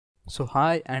So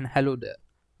hi and hello there.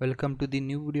 Welcome to the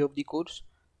new video of the course,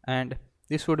 and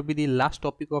this would be the last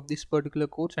topic of this particular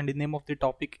course, and the name of the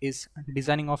topic is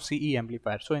designing of CE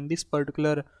amplifier. So in this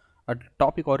particular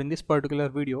topic, or in this particular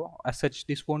video as such,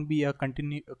 this won't be a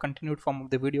continued form of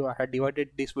the video. I had divided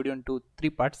this video into three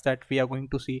parts that we are going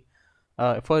to see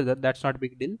further. That's not a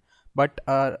big deal, but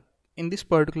in this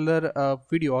particular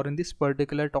video, or in this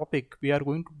particular topic, we are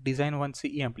going to design one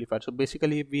CE amplifier. So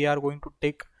basically we are going to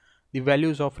take the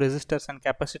values of resistors and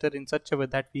capacitor in such a way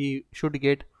that we should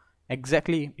get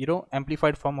exactly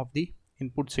amplified form of the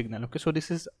input signal. Okay, so this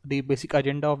is the basic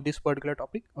agenda of this particular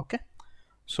topic. Okay,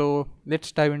 so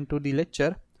let's dive into the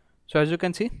lecture. So as you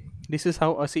can see, this is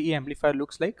how a CE amplifier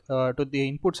looks like. To the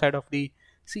input side of the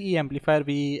CE amplifier,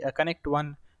 we connect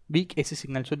one weak AC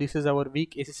signal. So this is our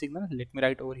weak AC signal. Let me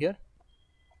write over here.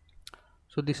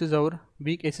 So this is our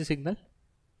weak AC signal,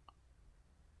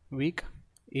 weak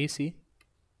AC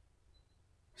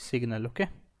signal. Okay,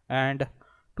 and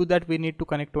to that we need to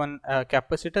connect one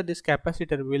capacitor. This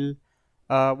capacitor will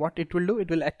what it will do,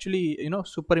 it will actually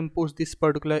superimpose this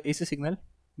particular AC signal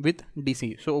with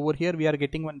DC. So over here we are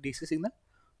getting one DC signal.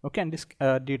 Okay, and this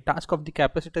the task of the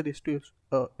capacitor is to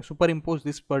superimpose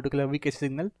this particular weak AC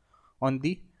signal on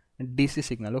the DC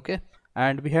signal. Okay,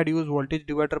 and we had used voltage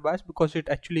divider bias because it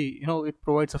actually it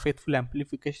provides a faithful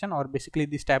amplification, or basically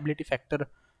the stability factor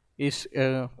is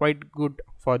quite good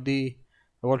for the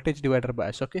voltage divider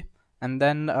bias. Okay, and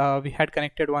then we had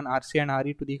connected one RC and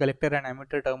RE to the collector and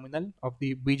emitter terminal of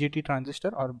the BJT transistor,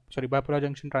 or sorry, bipolar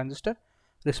junction transistor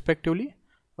respectively.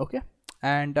 Okay,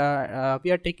 and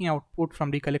we are taking output from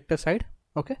the collector side.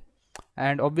 Okay,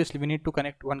 and obviously we need to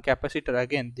connect one capacitor.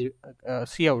 Again, the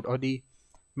Cout, or the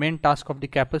main task of the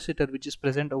capacitor which is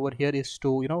present over here, is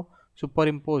to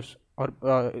superimpose, or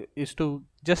is to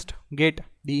just get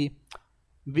the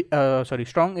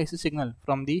strong AC signal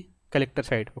from the collector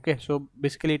side. Okay, so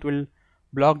basically it will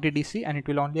block the DC, and it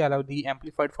will only allow the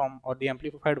amplified form, or the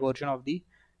amplified version of the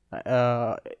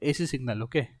AC signal.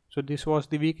 Okay, so this was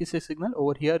the weak AC signal.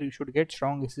 Over here you should get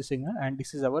strong AC signal, and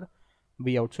this is our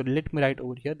V out. So let me write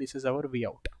over here, this is our V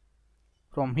out.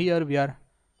 From here we are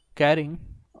carrying,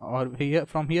 or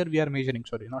from here we are measuring,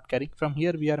 sorry, not carrying, from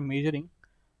here we are measuring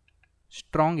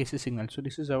strong AC signal. So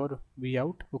this is our V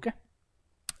out. Okay,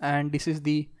 and this is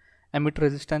the emitter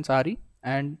resistance RE,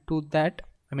 and to that,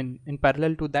 in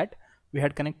parallel to that, we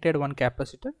had connected one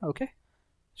capacitor. Okay,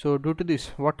 so due to this,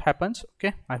 what happens?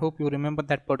 Okay, I hope you remember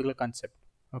that particular concept.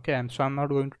 Okay, and so I'm not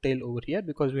going to tell over here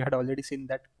because we had already seen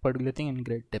that particular thing in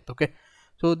great depth. Okay,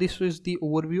 so this is the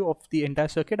overview of the entire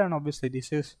circuit, and obviously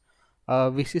this is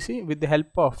VCC. With the help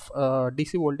of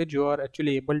DC voltage, you are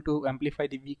actually able to amplify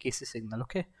the weak AC signal.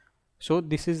 Okay, so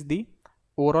this is the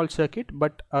overall circuit,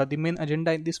 but the main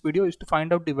agenda in this video is to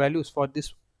find out the values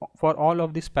for all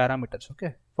of these parameters.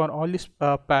 Okay, for all these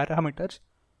parameters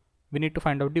we need to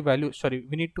find out the values, sorry,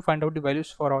 we need to find out the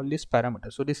values for all these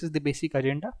parameters. So this is the basic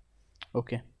agenda.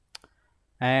 Okay,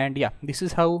 and yeah, this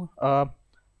is how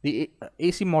the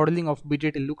AC modeling of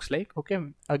BJT looks like. Okay,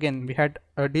 again we had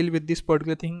deal with this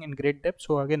particular thing in great depth,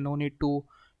 so again no need to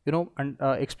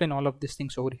explain all of these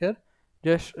things over here.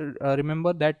 Just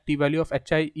remember that the value of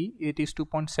HIE, it is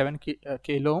 2.7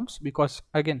 kilo ohms, because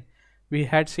again we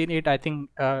had seen it, I think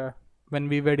when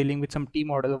we were dealing with some T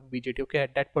model of BJT. Okay,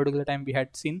 at that particular time we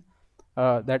had seen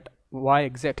that why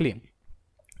exactly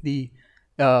the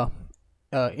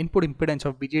input impedance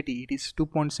of BJT, it is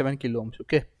 2.7 kilo ohms.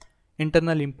 Okay,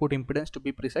 internal input impedance to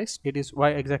be precise, it is why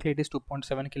exactly it is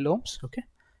 2.7 kilo ohms. Okay,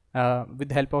 with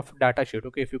the help of data sheet.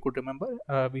 Okay, if you could remember,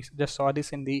 we just saw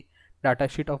this in the data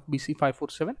sheet of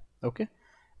BC547. Okay,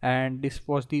 and this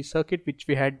was the circuit which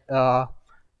we had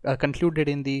concluded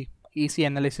in the AC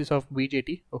analysis of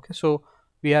BJT. Okay, so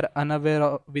we are unaware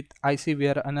of, with IC we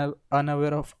are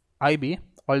unaware of IB,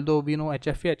 although we know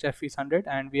HFE is 100,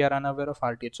 and we are unaware of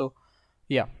RTH. So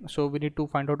yeah, so we need to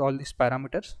find out all these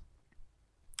parameters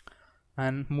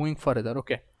and moving further.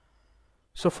 Okay,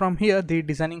 so from here the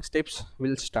designing steps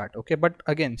will start. Okay, but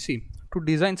again, see, to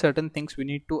design certain things we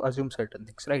need to assume certain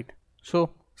things, right?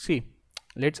 So see,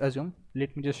 let's assume,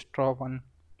 let me just draw one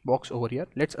box over here.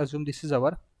 Let's assume this is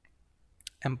our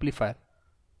amplifier.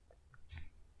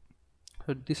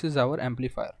 So this is our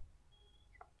amplifier.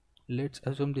 Let's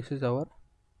assume this is our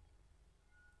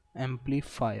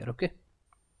amplifier. Okay,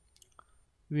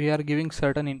 we are giving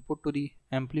certain input to the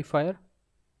amplifier,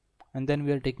 and then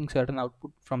we are taking certain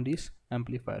output from this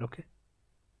amplifier. Okay,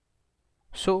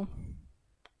 so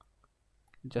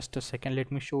just a second,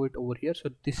 let me show it over here. So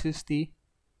this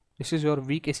is your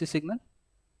weak AC signal,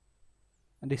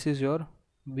 and this is your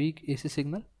weak AC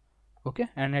signal. Okay,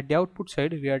 and at the output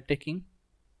side we are taking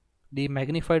the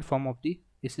magnified form of the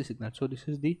AC signal. So this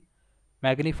is the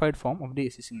magnified form of the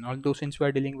AC signal. Although since we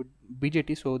are dealing with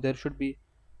BJT, so there should be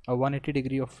a 180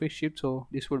 degree of phase shift, so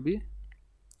this would be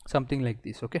something like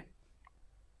this.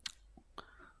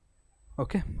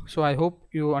 Okay, so I hope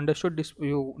you understood this,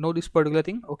 you know this particular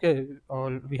thing. Okay,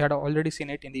 we had already seen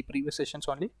it in the previous sessions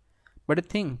only, but the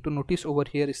thing to notice over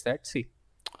here is that, see,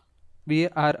 we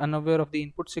are unaware of the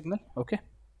input signal. Okay,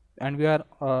 and we are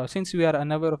since we are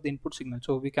unaware of the input signal,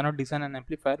 so we cannot design an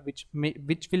amplifier which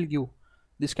will give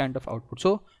this kind of output.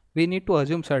 So we need to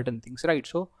assume certain things, right?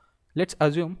 So let's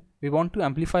assume we want to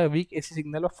amplify a weak AC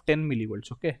signal of 10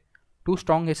 millivolts, okay, to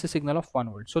strong AC signal of 1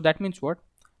 volt. So that means what?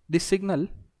 This signal,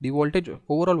 the voltage,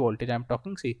 overall voltage I'm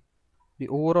talking, see, the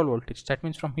overall voltage, that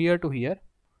means from here to here.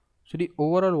 So the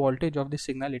overall voltage of this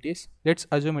signal, it is, let's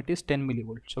assume it is 10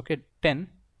 millivolts, okay, 10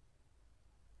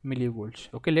 millivolts.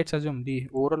 Okay, let's assume the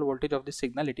overall voltage of this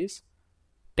signal, it is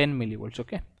 10 millivolts.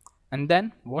 Okay, and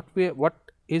then what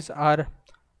is our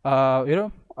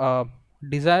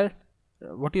desire,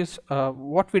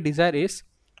 what we desire is,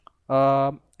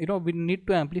 we need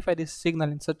to amplify this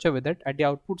signal in such a way that at the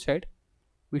output side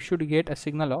we should get a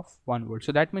signal of 1 volt.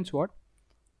 So that means what?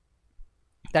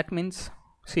 That means,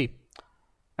 see,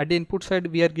 at the input side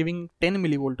we are giving 10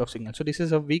 millivolt of signal. So this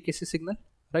is a weak AC signal,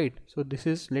 right? So this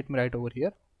is, let me write over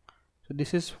here. So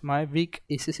this is my weak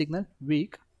AC signal,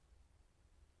 weak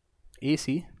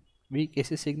AC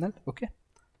signal. Okay,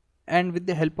 and with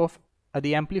the help of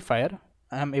the amplifier,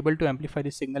 I am able to amplify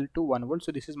this signal to 1 volt.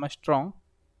 So this is my strong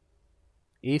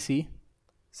AC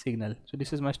signal. So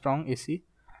this is my strong AC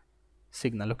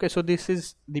signal. Okay, so this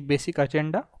is the basic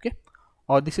agenda. Okay,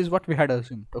 or this is what we had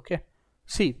assumed. Okay,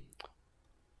 see,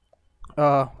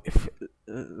 if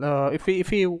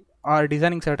we are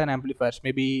designing certain amplifiers,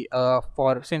 maybe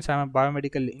for, since I'm a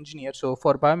biomedical engineer, so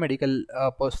for biomedical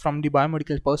from the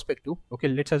biomedical perspective, okay,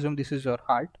 let's assume this is your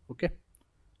heart. Okay,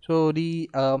 so the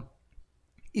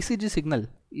ECG signal,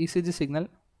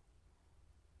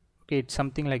 okay, it's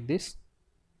something like this.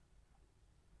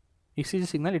 ECG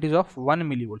signal, it is of 1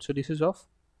 millivolt. So this is of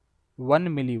 1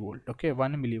 millivolt. Okay,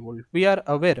 1 millivolt. We are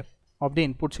aware of the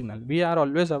input signal. We are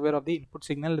always aware of the input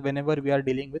signal whenever we are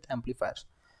dealing with amplifiers.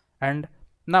 And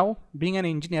now, being an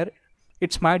engineer,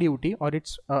 it's my duty, or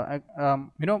it's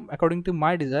according to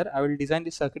my desire, I will design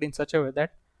this circuit in such a way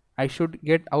that I should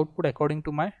get output according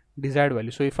to my desired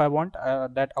value. So if I want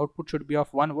that output should be of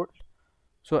 1 volt,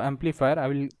 so amplifier, I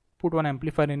will put one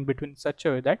amplifier in between such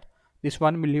a way that this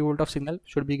 1 millivolt of signal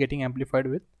should be getting amplified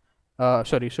with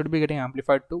should be getting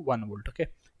amplified to 1 volt. Okay,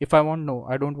 if I want, no,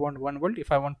 I don't want 1 volt,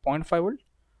 if I want 0.5 volt,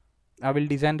 I will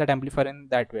design that amplifier in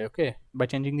that way. Okay, by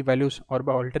changing the values or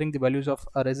by altering the values of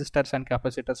resistors and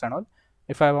capacitors and all.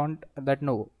 If I want that,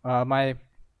 no, my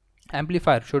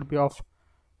amplifier should be of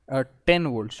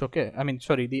 10 volts. Okay, I mean,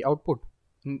 sorry, the output,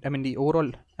 I mean the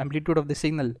overall amplitude of the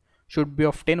signal should be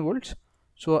of 10 volts.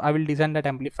 So I will design that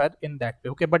amplifier in that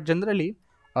way. Okay, but generally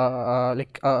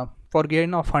for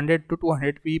gain of 100 to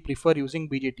 200 we prefer using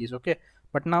BJTs. Okay,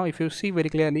 but now if you see very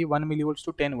clearly, 1 millivolts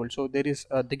to 10 volts, so there is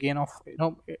the gain of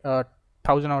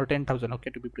 1000 or 10,000.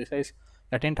 Okay, to be precise,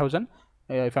 10,000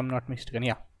 if I'm not mistaken.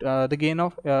 Yeah, the gain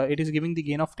of it is giving the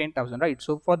gain of 10,000, right?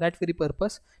 So for that very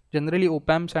purpose, generally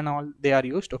op-amps and all, they are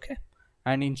used. Okay,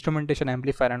 and instrumentation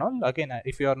amplifier and all, again,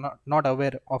 if you are not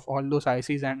aware of all those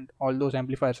ICs and all those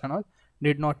amplifiers and all,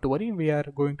 need not to worry, we are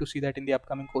going to see that in the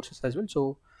upcoming courses as well.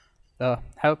 So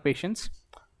have patience.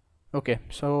 Okay,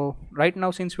 so right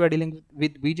now, since we are dealing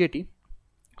with BJT,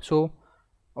 so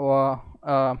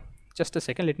just a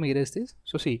second, let me erase this.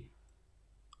 So see,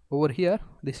 over here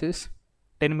this is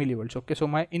 10 millivolts. Okay, so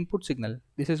my input signal,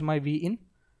 this is my V in,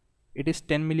 it is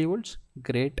 10 millivolts,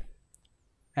 great.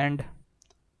 And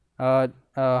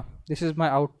this is my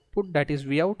output, that is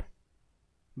V out,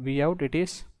 it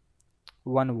is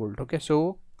 1 volt. Okay,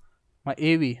 so my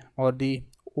AV, or the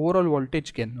overall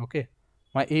voltage gain, okay,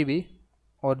 my AV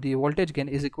or the voltage gain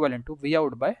is equivalent to V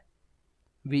out by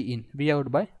V in.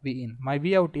 My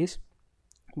V out is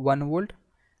 1 volt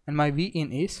and my V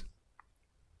in is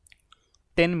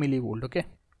 10 millivolt. Okay,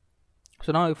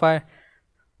 so now if I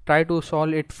try to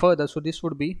solve it further, so this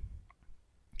would be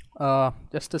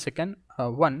just a second,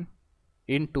 1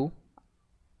 into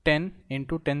 10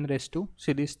 into 10 raised to,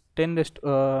 see, this 10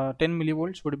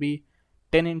 millivolts would be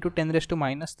 10 into 10 raised to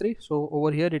minus 3. So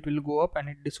over here it will go up,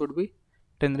 and this would be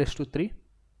 10 raised to 3.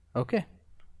 Okay,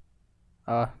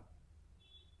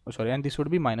 sorry, and this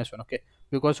would be minus 1. Okay,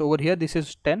 because over here this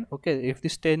is 10. Okay, if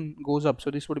this 10 goes up,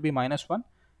 so this would be minus 1,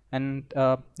 and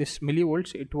this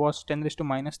millivolts, it was 10 raised to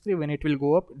minus 3. When it will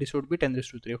go up, this would be 10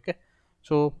 raised to 3. Okay,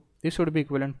 so this would be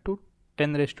equivalent to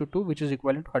 10 raised to 2, which is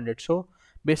equivalent to 100. So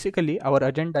basically our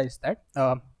agenda is that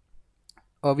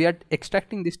we are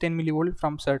extracting this 10 millivolt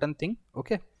from certain thing,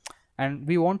 okay, and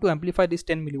we want to amplify this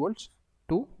 10 millivolts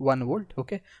to 1 volt,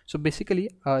 okay. So basically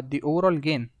the overall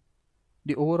gain,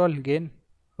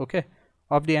 okay,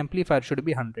 of the amplifier should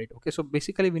be 100, okay. So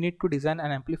basically we need to design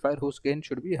an amplifier whose gain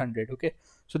should be 100, okay.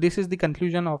 So this is the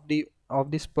conclusion of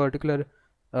this particular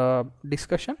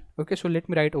discussion, okay. So let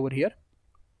me write over here.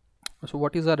 So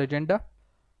what is our agenda?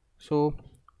 So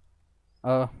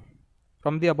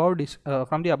from the above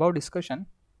discussion,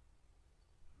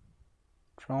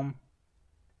 from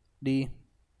the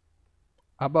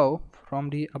above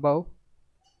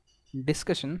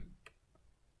discussion,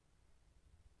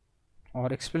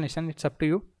 or explanation, it's up to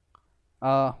you.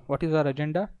 What is our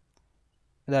agenda?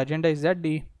 The agenda is that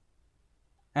the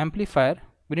amplifier,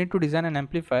 we need to design an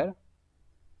amplifier.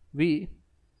 We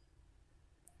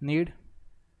need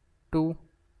to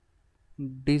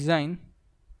design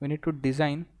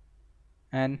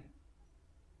an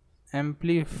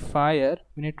amplifier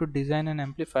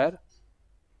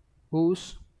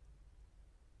whose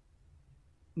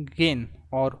gain,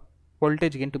 or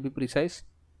voltage gain to be precise,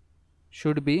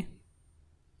 should be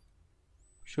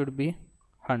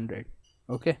 100,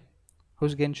 okay,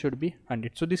 whose gain should be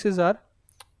 100. So this is our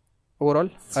overall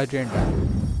agenda.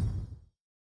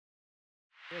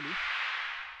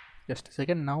 Just a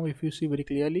second. Now if you see very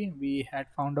clearly, we had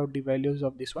found out the values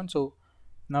of this one. So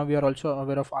now we are also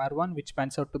aware of R1, which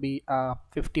pans out to be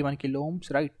 51 kilo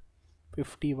ohms, right?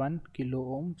 51 kilo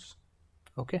ohms,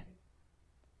 okay.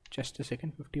 Just a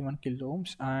second. 51 kilo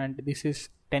ohms, and this is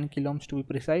 10 kilo ohms to be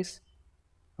precise,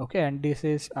 okay. And this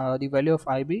is the value of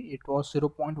IB. It was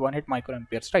 0.18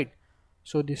 microamperes, right?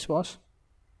 So this was,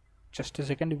 just a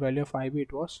second, the value of IB,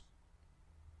 it was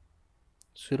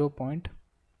 0.18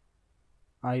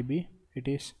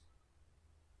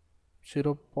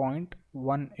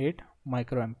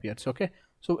 microamperes, okay.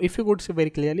 So if you could see very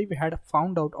clearly, we had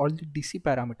found out all the DC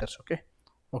parameters, okay.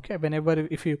 Whenever,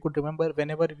 if you could remember,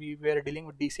 whenever we were dealing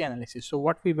with DC analysis, so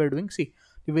what we were doing, see,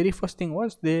 the very first thing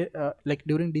was like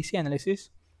during DC analysis,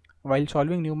 while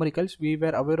solving numericals, we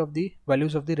were aware of the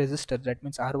values of the resistors, that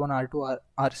means R1, R2,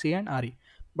 RC and RE.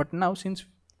 But now since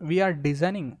we are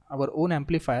designing our own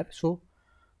amplifier, so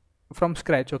from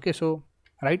scratch, okay, so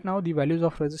right now the values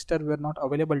of resistor were not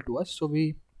available to us. So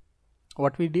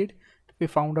what we did, we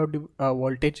found out the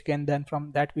voltage gain, then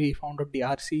from that we found out the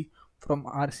RC. From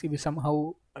RC we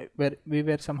somehow we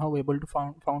were somehow able to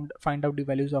find out the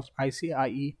values of IC,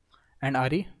 IE and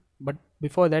RE. But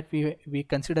before that we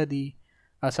consider the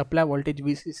supply voltage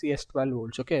VCC as 12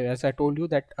 volts, okay. As I told you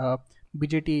that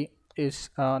BJT is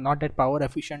not that power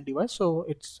efficient device, so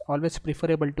it's always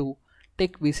preferable to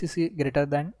take VCC greater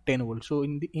than 10 volts. So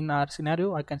in our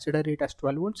scenario, I consider it as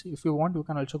 12 volts. If you want, you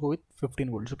can also go with 15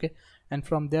 volts, okay. And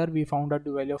from there we found out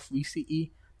the value of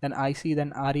VCE, then IC,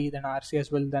 then RE, then RC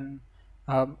as well. Then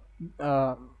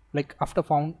like after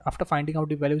finding out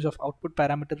the values of output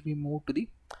parameters, we move to the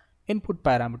input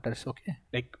parameters, okay.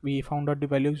 Like we found out the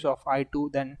values of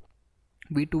I2, then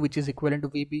V2, which is equivalent to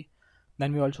VB.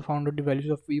 Then we also found out the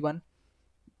values of V1,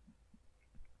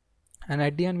 and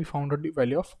at the end we found out the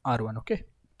value of R1, okay.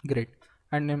 Great.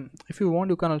 And if you want,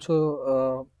 you can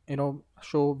also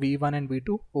show V1 and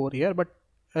V2 over here, but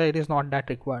it is not that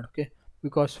required, okay,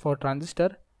 because for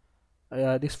transistor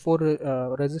these four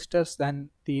resistors, then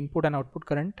the input and output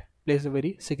current plays a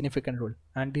very significant role,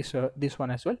 and this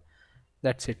one as well.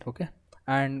 That's it, okay.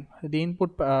 And the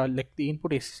input like the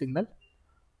input AC signal,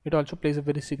 it also plays a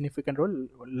very significant role,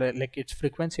 like its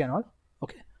frequency and all,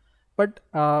 okay. But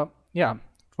yeah,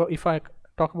 if I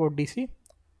talk about DC,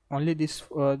 only these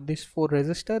four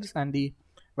resistors and the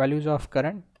values of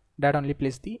current, that only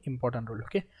plays the important role,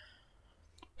 okay.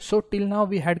 So till now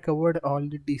we had covered all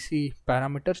the DC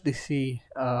parameters, DC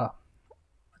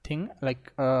thing,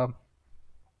 like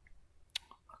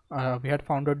we had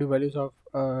found out the values of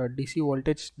DC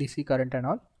voltage, DC current and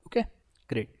all, okay.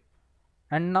 Great.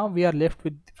 And now we are left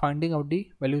with finding out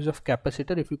the values of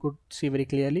capacitor. If you could see very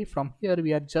clearly from here,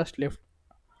 we are just left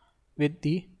with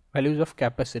the values of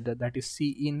capacitor, that is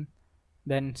C in,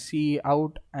 then C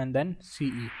out, and then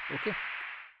CE, okay.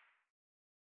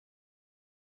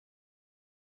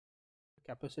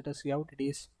 Capacitor C out, it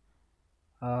is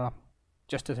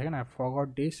just a second, I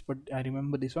forgot this, but I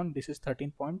remember this one. This is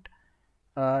 13.2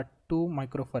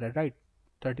 microfarad, right?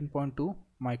 13.2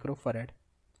 microfarad,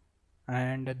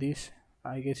 and this,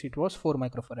 I guess it was 4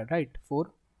 microfarad, right?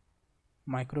 4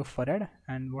 microfarad.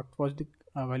 And what was the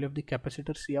value of the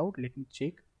capacitor C out? Let me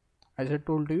check. As I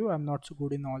told you, I'm not so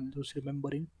good in all those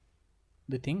remembering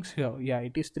the things here. Yeah,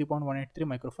 it is 3.183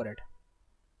 microfarad.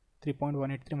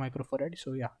 3.183 microfarad.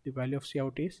 So yeah, the value of C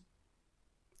out is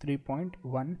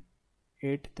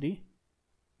 3.183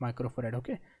 microfarad.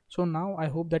 Okay, so now I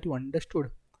hope that you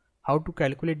understood how to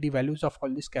calculate the values of all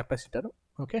this capacitor,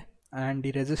 okay, and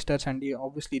the resistors, and the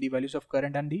obviously the values of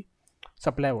current and the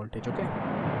supply voltage. Okay,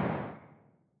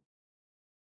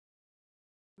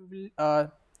 we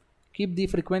will keep the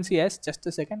frequency as, just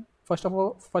a second, first of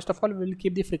all we will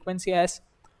keep the frequency as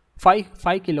 5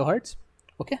 kilohertz.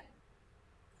 Okay,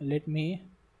 let me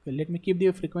keep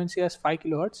the frequency as 5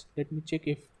 kilohertz. Let me check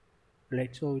if,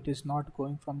 right, so it is not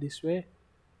going from this way.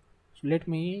 So let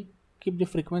me keep the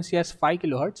frequency as 5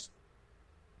 kilohertz.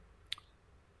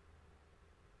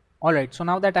 Alright, so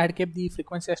now that I had kept the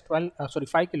frequency as 5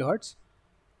 kilohertz,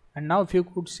 and now if you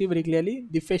could see very clearly,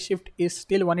 the phase shift is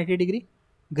still 180 degree.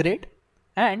 Great.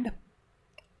 And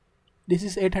this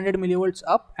is 800 millivolts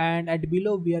up, and at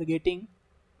below we are getting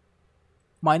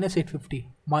minus 850,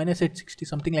 minus 860,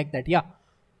 something like that. Yeah,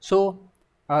 so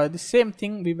the same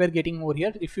thing we were getting over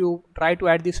here. If you try to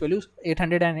add these values,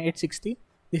 800 and 860,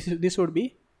 this would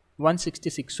be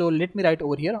 166. So let me write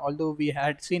over here, although we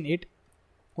had seen it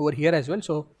over here as well.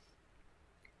 So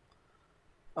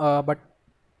but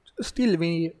still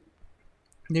we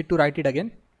need to write it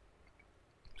again.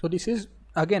 So this is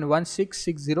again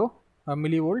 1660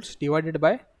 millivolts divided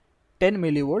by 10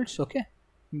 millivolts. Okay,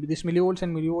 this millivolts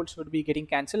and millivolts would be getting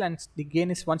cancelled, and the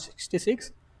gain is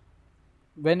 166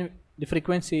 when the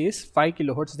frequency is 5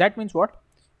 kilohertz. That means what?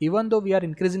 Even though we are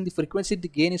increasing the frequency, the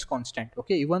gain is constant.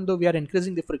 Okay, even though we are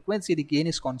increasing the frequency, the gain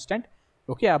is constant.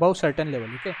 Okay, above certain level.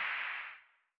 Okay,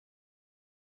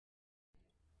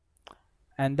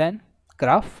 and then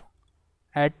graph,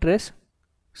 add trace,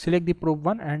 select the probe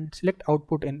 1 and select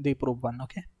output in the probe 1.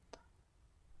 Okay,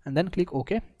 and then click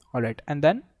OK. Alright, and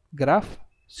then graph,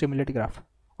 simulate graph.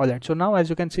 Alright, so now as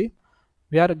you can see,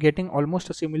 we are getting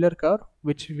almost a similar curve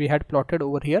which we had plotted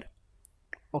over here.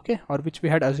 Okay, or which we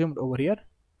had assumed over here.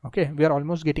 Okay, we are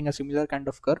almost getting a similar kind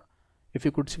of curve, if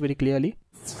you could see very clearly.